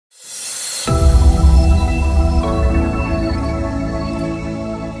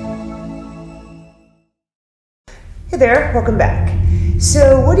there, welcome back.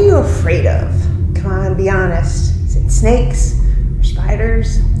 So what are you afraid of? Come on, be honest. Is it snakes or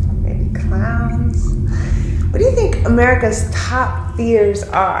spiders or maybe clowns? What do you think America's top fears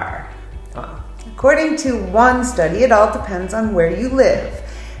are? Well, according to one study, it all depends on where you live.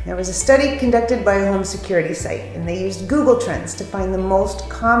 There was a study conducted by a home security site, and they used Google Trends to find the most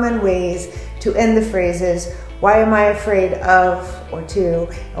common ways to end the phrases, why am I afraid of, or to,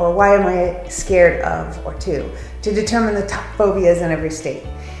 or why am I scared of, or to determine the top phobias in every state.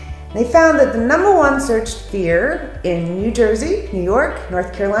 They found that the #1 searched fear in New Jersey, New York,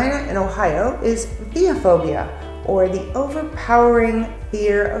 North Carolina, and Ohio is theophobia, or the overpowering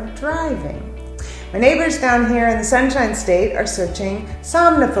fear of driving. My neighbors down here in the Sunshine State are searching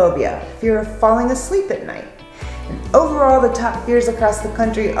somnophobia, fear of falling asleep at night. And overall, the top fears across the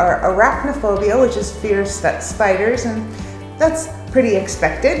country are arachnophobia, which is fear of spiders, and that's pretty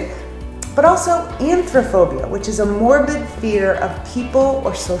expected, but also anthrophobia, which is a morbid fear of people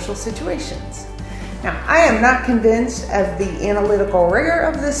or social situations. Now, I am not convinced of the analytical rigor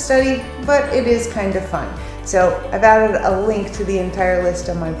of this study, but it is kind of fun. So I've added a link to the entire list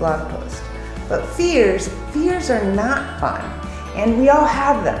on my blog post. But fears are not fun, and we all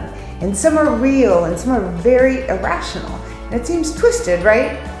have them. And some are real and some are very irrational. And it seems twisted,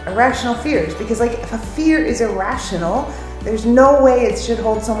 right? Irrational fears, because like if a fear is irrational, there's no way it should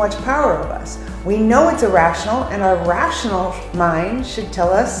hold so much power over us. We know it's irrational, and our rational mind should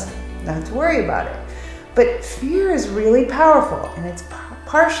tell us not to worry about it. But fear is really powerful, and it's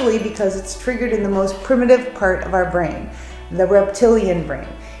partially because it's triggered in the most primitive part of our brain, the reptilian brain.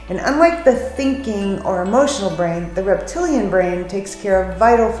 And unlike the thinking or emotional brain, the reptilian brain takes care of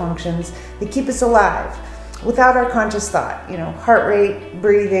vital functions that keep us alive without our conscious thought, heart rate,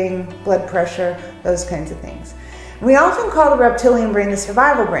 breathing, blood pressure, those kinds of things. And we often call the reptilian brain the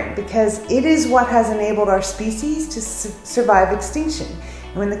survival brain because it is what has enabled our species to survive extinction.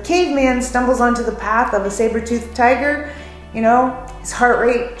 And when the caveman stumbles onto the path of a saber-toothed tiger, his heart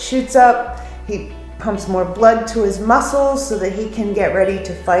rate shoots up, he pumps more blood to his muscles so that he can get ready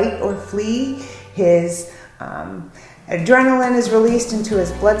to fight or flee. His adrenaline is released into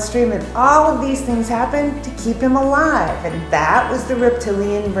his bloodstream, and all of these things happen to keep him alive. And that was the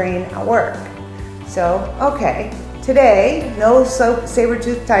reptilian brain at work. So, okay, today, no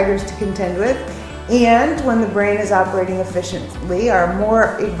saber-toothed tigers to contend with, and when the brain is operating efficiently, our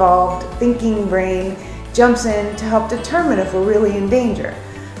more evolved thinking brain jumps in to help determine if we're really in danger.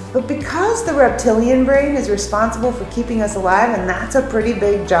 But because the reptilian brain is responsible for keeping us alive, and that's a pretty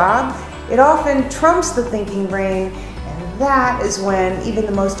big job, it often trumps the thinking brain, and that is when even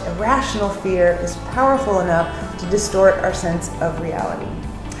the most irrational fear is powerful enough to distort our sense of reality.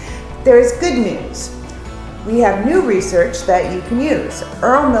 There is good news. We have new research that you can use.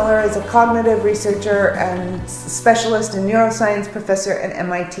 Earl Miller is a cognitive researcher and specialist and neuroscience professor at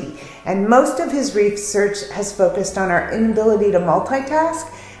MIT, and most of his research has focused on our inability to multitask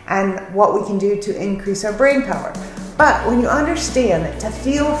and what we can do to increase our brain power. But when you understand that to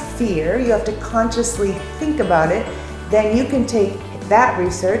feel fear, you have to consciously think about it, then you can take that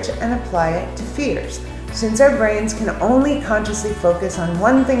research and apply it to fears. Since our brains can only consciously focus on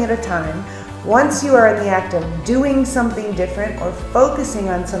one thing at a time, once you are in the act of doing something different or focusing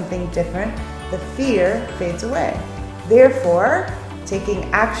on something different, the fear fades away. Therefore, taking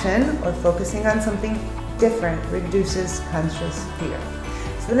action or focusing on something different reduces conscious fear.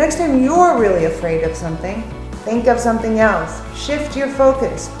 So the next time you're really afraid of something, think of something else, shift your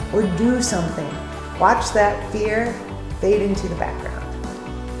focus, or do something. Watch that fear fade into the background.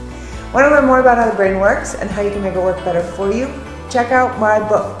 Want to learn more about how the brain works and how you can make it work better for you? Check out my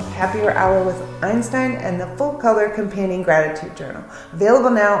book, Happier Hour with Einstein, and the full-color companion gratitude journal,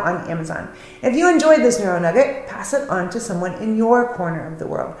 available now on Amazon. If you enjoyed this Neuro Nugget, pass it on to someone in your corner of the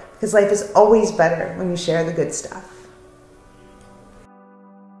world, because life is always better when you share the good stuff.